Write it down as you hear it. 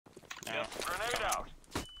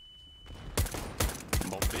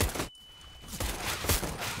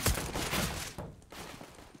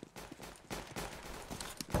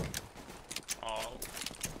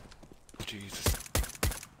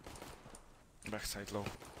Backside low.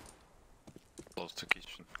 Close to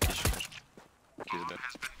kitchen. Kitchen. He's dead.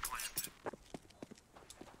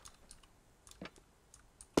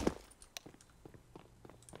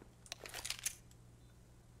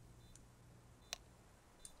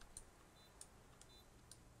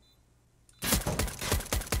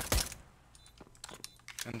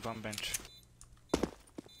 And one bench.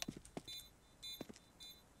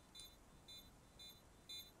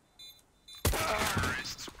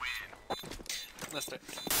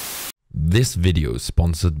 This video is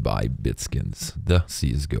sponsored by Bitskins, the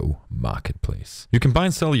CSGO marketplace. You can buy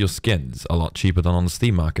and sell your skins a lot cheaper than on the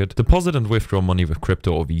Steam market, deposit and withdraw money with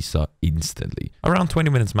crypto or Visa instantly. Around 20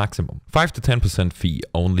 minutes maximum. 5 to 10% fee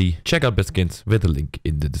only. Check out Bitskins with the link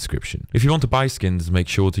in the description. If you want to buy skins, make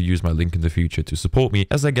sure to use my link in the future to support me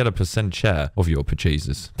as I get a % share of your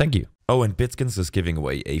purchases. Thank you. Oh, and Bitskins is giving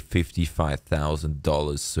away a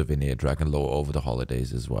 $55,000 souvenir Dragon Lore over the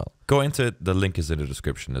holidays as well. Go into it, the link is in the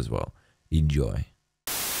description as well. Enjoy.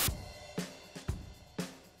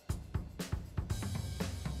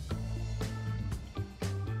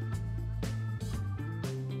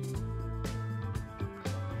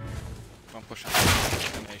 One push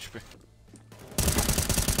and HP.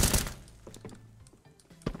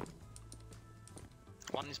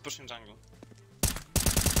 One is pushing jungle.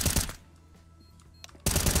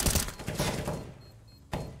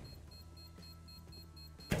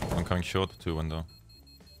 I'm coming short to window.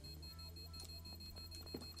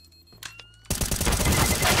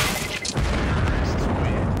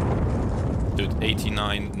 Dude,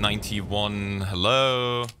 89, 91,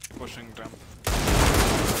 hello? Pushing ramp.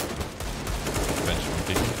 Bench one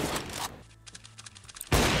peak.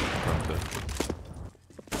 Ramp there.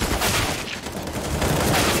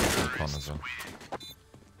 Con as well.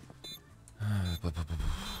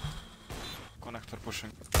 Connector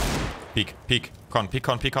pushing. Peek, peek, con, peek,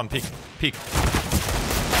 con, peek, con, peek, peek.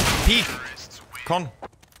 Peek! Con!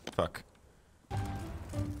 Fuck.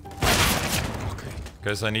 Okay.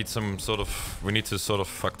 Guys, I need some sort of... We need to sort of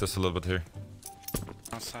fuck this a little bit here.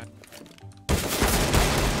 Outside.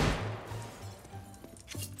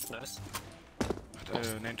 Nice.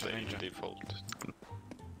 Ninja. Default.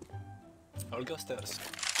 I'll go stairs.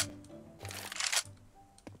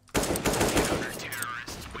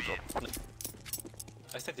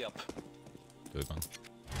 I stayed up. Good one.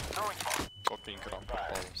 Copying ramp.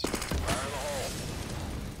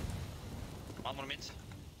 One more mid.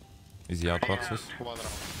 Easy outboxes. One ramp.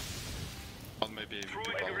 One maybe people.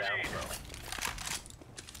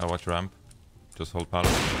 I watch ramp. Just hold palace.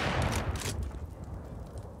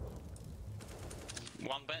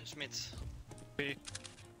 One bench mid. B.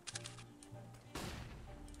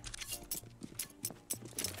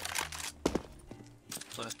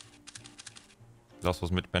 Nice. Last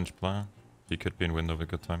was mid-bench player. He could be in window with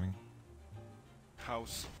good timing.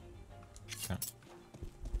 House. Okay.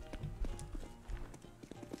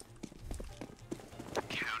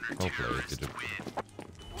 I'll play if you do.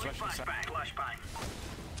 Flash inside.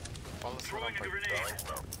 All is ramp.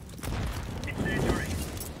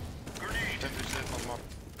 Temperature one more.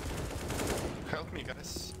 Help me,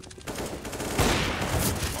 guys.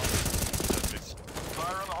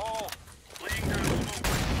 Fire in the hole. Laying down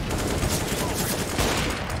smoke.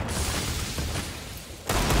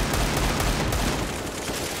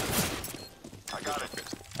 I got it.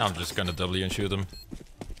 I'm just gonna W and shoot him.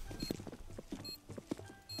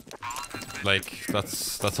 Like,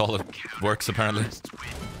 that's all it works apparently.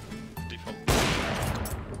 Default.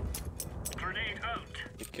 Grenade out.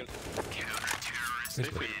 Kill. Stay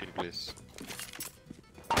flipping, please.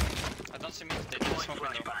 I don't see me. They don't smoke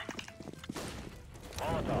window.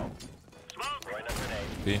 Molotov. Smoke. Throwing a grenade.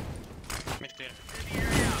 B. Mid clear.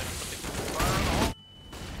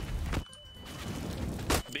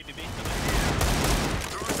 B.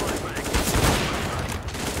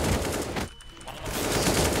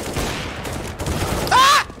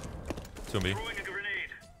 To me. Throwing a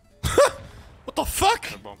grenade. What the fuck?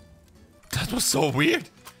 Bomb. That was so weird.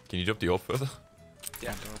 Can you drop the off further?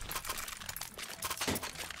 Yeah.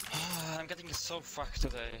 I'm getting so fucked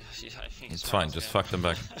today. I think It's fine, just fuck them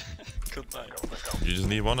back. Good night. You just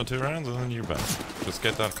need 1 or 2 rounds and then you're back. Just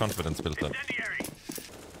get that confidence built up. Incendiary.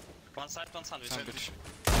 One sandwich. Sandwich.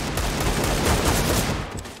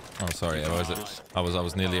 Oh, sorry, I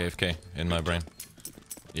was nearly AFK in my brain.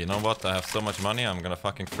 You know what? I have so much money, I'm gonna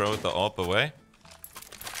fucking throw the AWP away.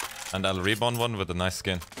 And I'll rebond one with a nice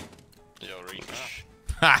skin. Yo, reach.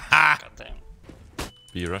 Haha! Goddamn.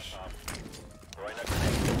 B rush. Throwing a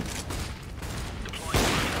grenade. Deploying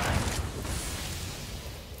flashbang.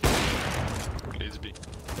 Please be.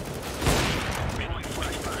 Throwing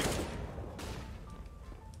flashbang.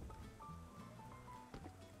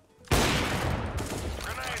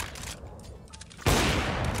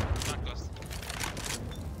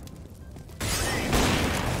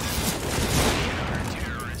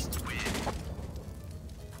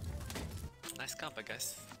 comeback,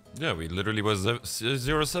 guys. Yeah, we literally was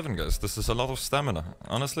 0-7, guys. This is a lot of stamina,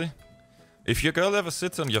 honestly. If your girl ever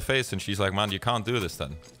sits on your face and she's like, man, you can't do this,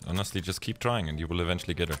 then honestly, just keep trying and you will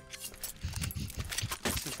eventually get her.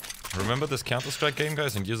 Remember this Counter-Strike game,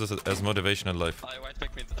 guys, and use it as motivation in life. I white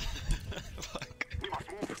back mid. Fuck.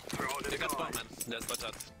 You got spawn, man. Just watch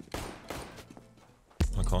out.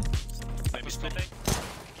 I can't. Maybe split A.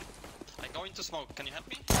 I go into smoke. Can you help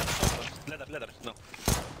me? Ladder. No.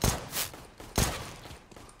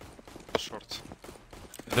 Short.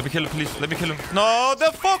 Let me kill him, please. Let me kill him. No, the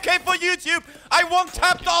 4K for YouTube! I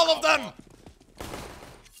one-tapped all of them!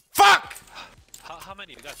 Fuck! How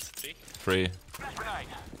many? We got 3? 3. Grenade.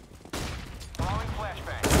 Throwing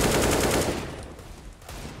flashbang.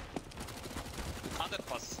 100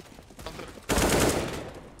 pass.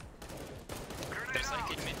 There's AK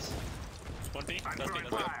mid. 1 B? That's B.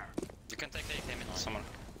 You can take AK mid somewhere.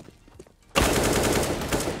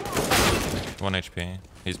 1 HP.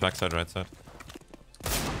 He's backside, right side.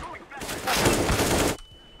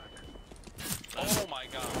 Oh my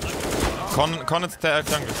god. Con is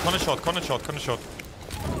jungle. Con is short.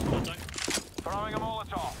 Throwing a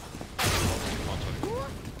Molotov.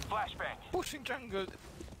 Flashbang. Pushing jungle.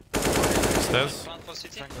 Stairs. Plant for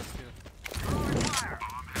city. Jungle still.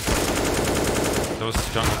 There was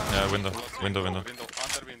jungle. Yeah, window. Window. Under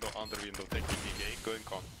window, taking BK, going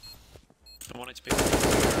con. 1 HP.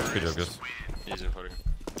 Good job, guys. Easy for you.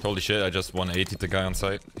 Holy shit, I just 180 the guy on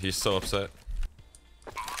site. He's so upset.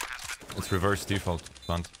 It's reverse default,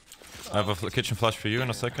 plant. I have a kitchen flash for you in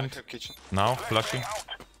a second. Kitchen. Now, flashing.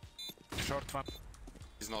 Short one.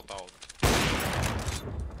 He's not out.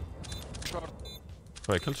 Short.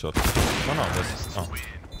 Wait, kill shot. Oh no, this. Oh,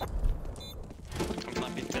 I'm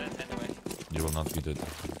not be dead anyway. you will not be dead.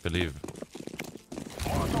 Believe.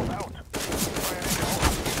 Molotov out.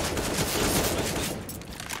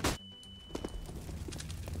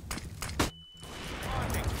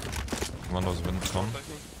 One was wind con.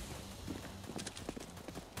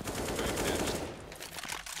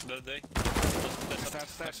 Dead day.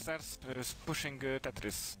 Stairs. Pushing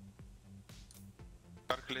Tetris.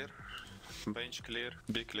 Car clear. Bench clear.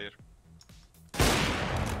 B clear.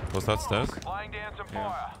 Was that stairs? Flying down some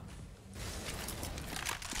fire.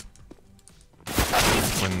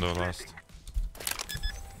 Window last.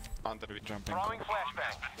 Under with Jumping. Throwing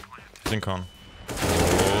flashbang. Think on.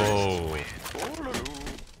 Oh.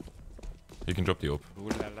 You can drop the op. Ooh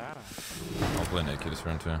la la. I'll play naked this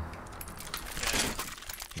round too.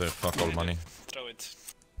 They fuck all money. Throw it.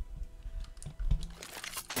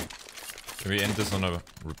 Can we end this on a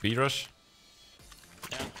B rush?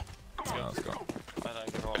 Yeah. Yeah, let's go. But I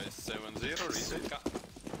roll. 7-0, reset.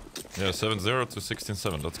 Yeah, 7-0 to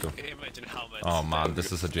 16-7. Let's go. Imagine how much. Oh man,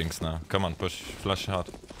 this is a jinx now. Come on, push. Flash hard.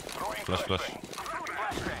 Throwing Flash. flashbang.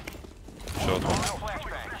 Short one.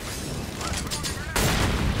 Flashbang.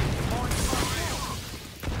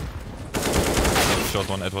 Short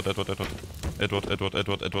one. Edward.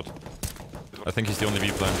 I think he's the only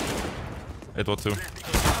V player. Edward too.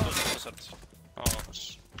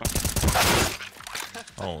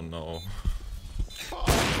 Oh no.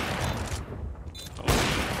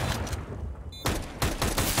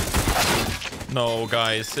 No,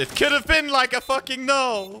 guys. It could have been like a fucking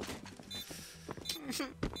no.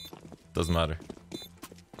 Doesn't matter.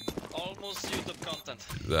 Almost YouTube content.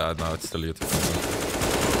 No, it's still YouTube.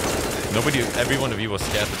 Every one of you was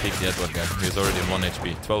scared to pick the Edward guy. He was already on 1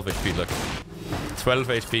 HP. 12 HP, look. 12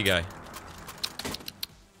 HP guy.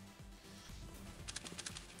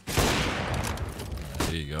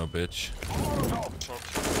 There you go, bitch.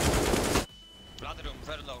 Ladder room,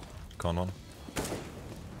 very low. Con one.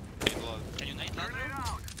 Can you nade ladder room?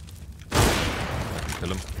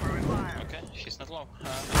 Kill him. Okay, she's not low.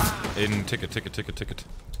 In ticket. They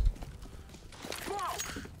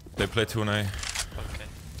play 2-A. Okay.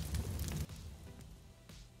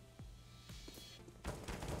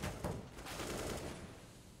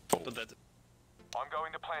 Dead. I'm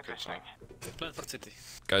going to plant this thing. Plan for city.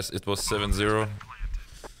 Guys, it was 7-0.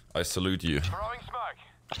 I salute you. Throwing smoke.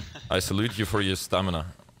 I salute you for your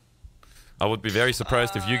stamina. I would be very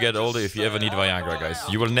surprised if you get older if you ever need Viagra, guys.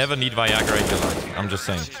 You will never need Viagra in your life. I'm just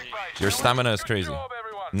saying. Your stamina is crazy. Job,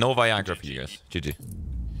 everyone. No Viagra for you guys. GG.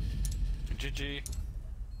 GG.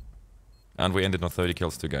 And we ended on 30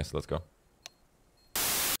 kills too, guys. Let's go.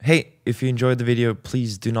 Hey, if you enjoyed the video,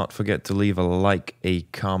 please do not forget to leave a like, a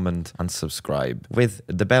comment, and subscribe with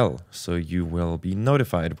the bell so you will be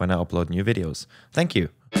notified when I upload new videos. Thank you.